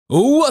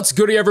What's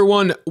goody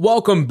everyone?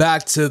 Welcome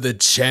back to the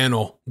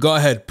channel. Go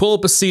ahead, pull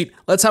up a seat,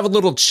 let's have a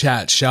little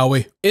chat, shall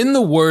we? In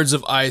the words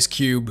of Ice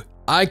Cube,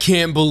 I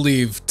can't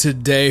believe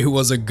today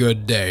was a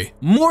good day.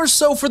 More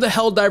so for the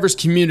Helldivers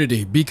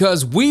community,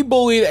 because we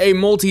bullied a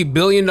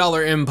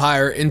multi-billion-dollar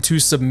empire into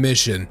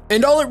submission.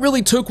 And all it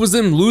really took was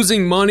them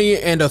losing money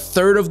and a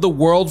third of the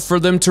world for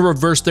them to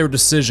reverse their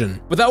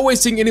decision. Without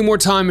wasting any more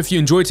time, if you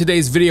enjoyed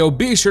today's video,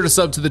 be sure to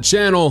sub to the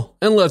channel,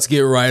 and let's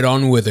get right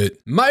on with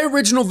it. My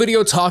original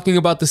video talking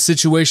about the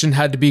situation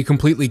had to be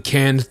completely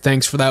canned,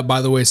 thanks for that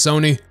by the way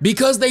Sony,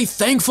 because they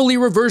thankfully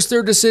reversed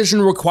their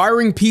decision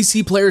requiring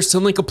PC players to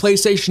link a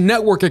PlayStation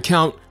Network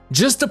account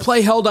just to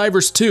play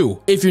Helldivers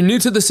 2. If you're new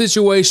to the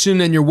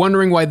situation and you're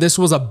wondering why this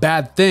was a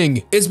bad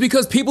thing, it's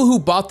because people who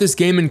bought this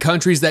game in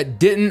countries that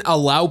didn't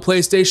allow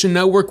PlayStation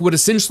Network would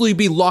essentially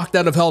be locked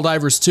out of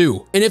Helldivers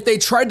 2. And if they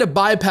tried to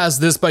bypass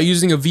this by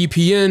using a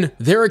VPN,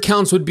 their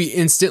accounts would be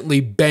instantly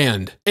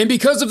banned. And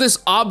because of this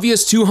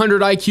obvious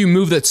 200 IQ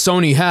move that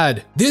Sony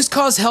had, this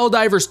caused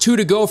Helldivers 2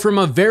 to go from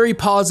a very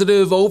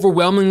positive,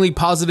 overwhelmingly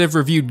positive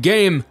reviewed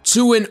game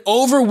to an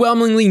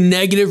overwhelmingly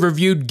negative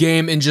reviewed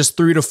game in just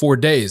 3 to 4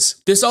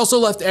 days. This also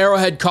left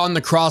Arrowhead caught in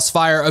the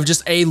crossfire of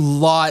just a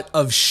lot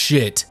of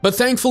shit. But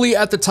thankfully,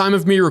 at the time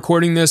of me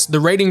recording this, the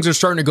ratings are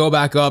starting to go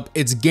back up,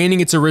 it's gaining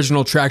its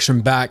original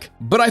traction back,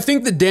 but I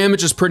think the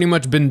damage has pretty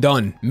much been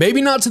done. Maybe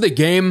not to the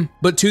game,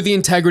 but to the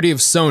integrity of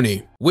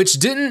Sony, which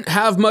didn't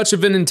have much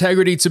of an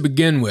integrity to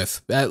begin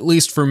with, at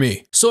least for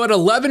me. So at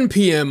 11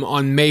 PM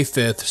on May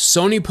 5th,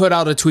 Sony put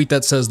out a tweet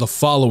that says the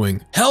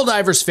following: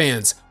 Helldivers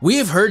fans, we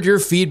have heard your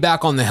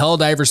feedback on the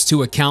Helldivers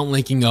 2 account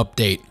linking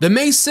update. The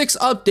May 6th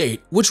update,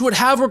 which would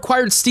have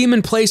required Steam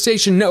and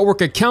PlayStation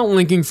Network account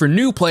linking for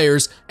new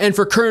players and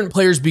for current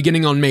players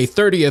beginning on May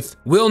 30th,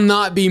 will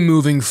not be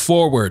moving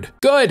forward.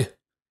 Good.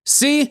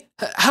 See?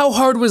 How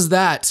hard was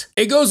that?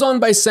 It goes on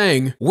by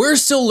saying, we're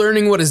still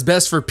learning what is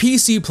best for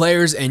PC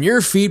players and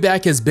your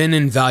feedback has been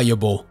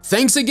invaluable.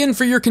 Thanks again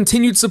for your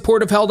continued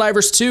support of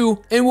Helldivers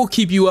 2 and we'll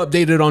keep you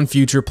updated on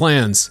future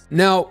plans.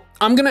 Now,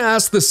 I'm gonna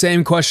ask the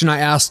same question I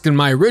asked in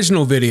my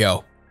original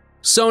video.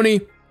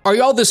 Sony, are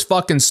y'all this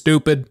fucking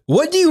stupid?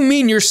 What do you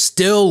mean you're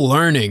still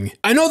learning?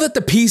 I know that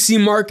the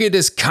PC market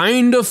is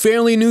kind of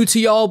fairly new to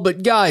y'all,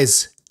 but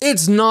guys,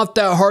 it's not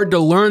that hard to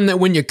learn that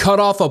when you cut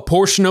off a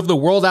portion of the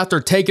world after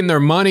taking their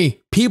money,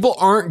 people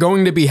aren't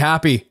going to be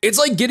happy. It's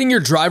like getting your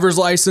driver's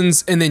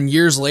license and then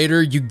years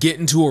later you get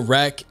into a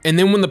wreck, and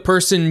then when the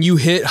person you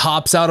hit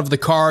hops out of the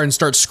car and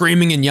starts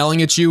screaming and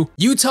yelling at you,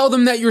 you tell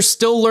them that you're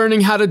still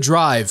learning how to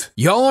drive.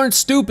 Y'all aren't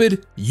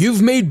stupid.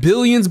 You've made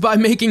billions by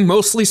making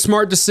mostly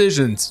smart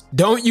decisions.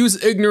 Don't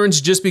use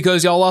ignorance just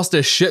because y'all lost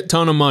a shit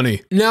ton of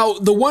money. Now,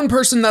 the one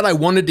person that I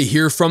wanted to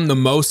hear from the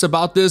most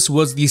about this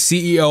was the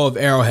CEO of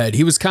Arrowhead.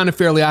 He was kind of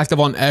fairly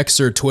active on X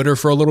or Twitter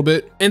for a little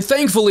bit, and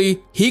thankfully,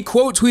 he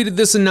quote tweeted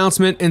this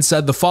announcement and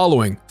said the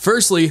following: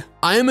 Firstly,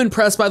 I am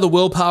impressed by the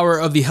willpower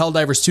of the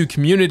Helldivers 2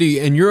 community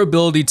and your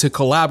ability to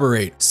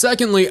collaborate.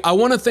 Secondly, I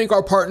want to thank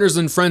our partners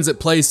and friends at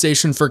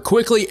PlayStation for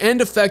quickly and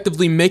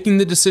effectively making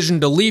the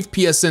decision to leave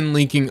PSN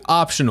linking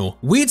optional.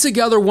 We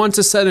together want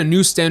to set a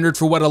new standard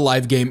for what a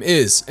live game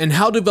is, and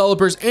how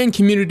developers and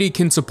community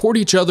can support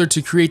each other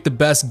to create the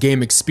best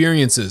game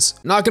experiences.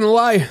 Not gonna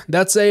lie,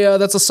 that's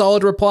a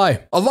solid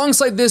reply.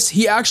 Alongside this,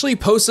 he actually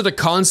posted a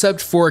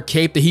concept for a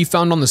cape that he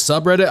found on the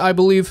subreddit, I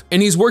believe,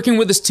 and he's working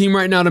with his team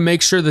right now to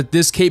make sure that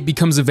this cape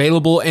becomes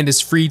available and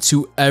is free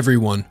to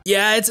everyone.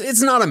 Yeah,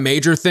 it's not a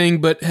major thing,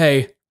 but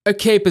hey, a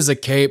cape is a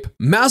cape.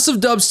 Massive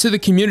dubs to the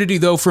community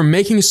though for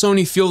making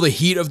Sony feel the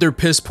heat of their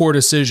piss poor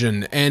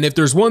decision, and if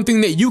there's one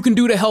thing that you can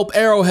do to help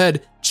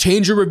Arrowhead,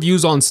 change your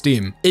reviews on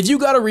Steam. If you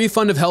got a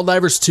refund of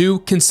Helldivers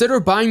 2, consider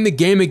buying the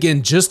game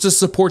again just to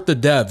support the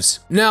devs.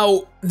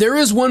 Now, there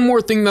is one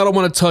more thing that I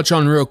want to touch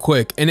on real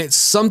quick, and it's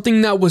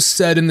something that was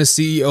said in the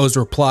CEO's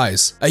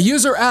replies. A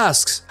user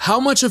asks, how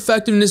much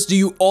effectiveness do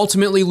you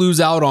ultimately lose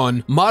out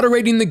on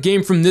moderating the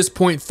game from this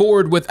point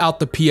forward without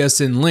the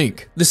PSN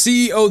link? The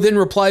CEO then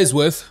replies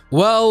with,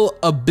 well,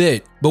 a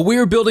bit, but we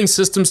are building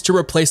systems to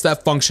replace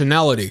that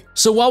functionality.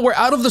 So while we're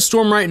out of the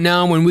storm right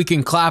now when we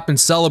can clap and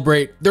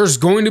celebrate, there's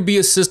going to be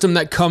a system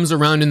that comes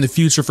around in the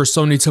future for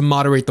Sony to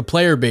moderate the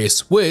player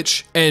base,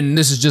 which, and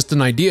this is just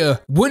an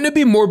idea, wouldn't it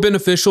be more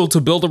beneficial to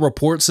build a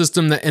report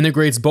system that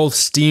integrates both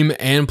Steam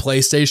and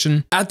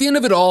PlayStation? At the end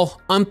of it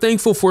all, I'm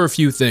thankful for a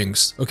few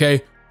things,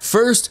 okay?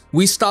 First,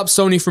 we stopped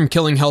Sony from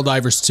killing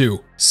Helldivers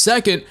 2.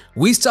 Second,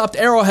 we stopped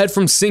Arrowhead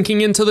from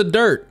sinking into the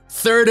dirt.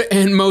 Third,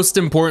 and most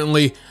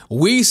importantly,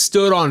 we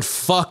stood on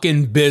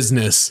fucking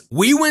business.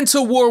 We went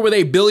to war with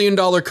a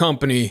billion-dollar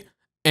company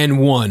and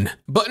won.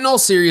 But in all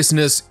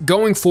seriousness,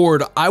 going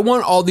forward, I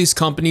want all these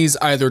companies,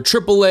 either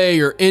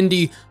AAA or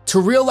indie, to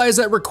realize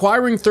that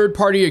requiring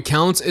third-party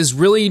accounts is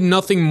really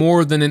nothing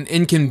more than an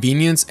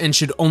inconvenience and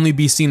should only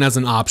be seen as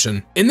an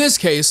option. In this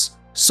case,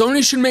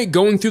 Sony should make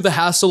going through the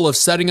hassle of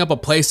setting up a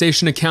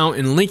PlayStation account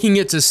and linking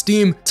it to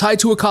Steam tied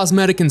to a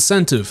cosmetic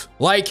incentive.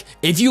 Like,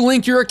 if you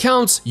link your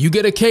accounts, you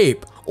get a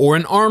cape, or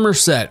an armor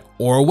set,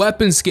 or a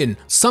weapon skin,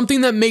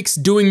 something that makes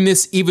doing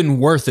this even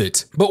worth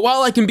it. But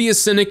while I can be a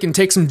cynic and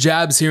take some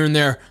jabs here and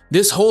there,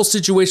 this whole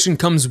situation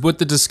comes with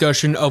the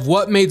discussion of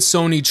what made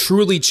Sony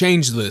truly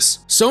change this.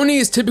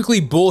 Sony is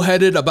typically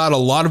bullheaded about a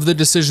lot of the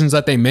decisions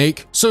that they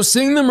make, so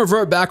seeing them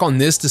revert back on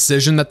this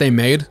decision that they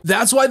made,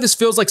 that's why this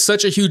feels like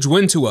such a huge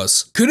win to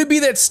us. Could it be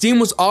that Steam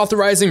was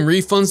authorizing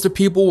refunds to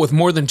people with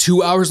more than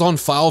 2 hours on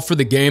file for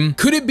the game?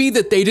 Could it be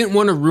that they didn't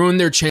want to ruin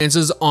their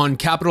chances on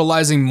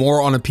capitalizing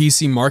more on a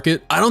PC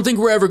market? I don't think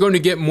we're ever going to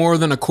get more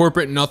than a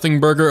corporate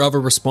nothing burger of a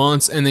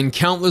response and then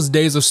countless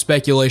days of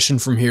speculation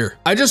from here.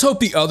 I just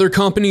hope the other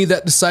company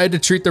that decided to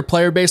treat their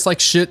player base like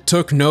shit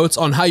took notes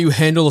on how you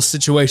handle a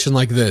situation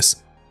like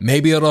this.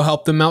 Maybe it'll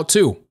help them out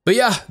too. But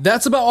yeah,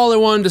 that's about all I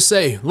wanted to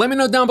say. Let me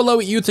know down below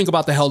what you think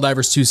about the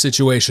Helldivers 2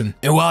 situation.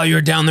 And while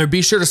you're down there,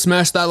 be sure to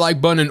smash that like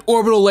button and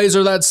orbital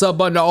laser that sub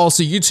button to all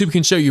so YouTube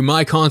can show you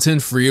my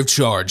content free of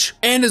charge.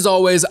 And as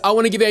always, I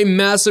want to give a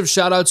massive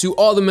shout out to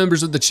all the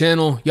members of the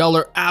channel. Y'all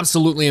are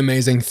absolutely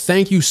amazing.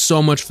 Thank you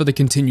so much for the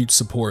continued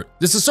support.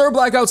 This is Sir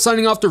Blackout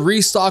signing off to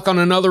restock on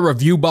another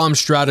review bomb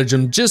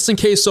stratagem just in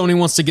case Sony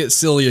wants to get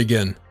silly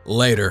again.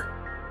 Later.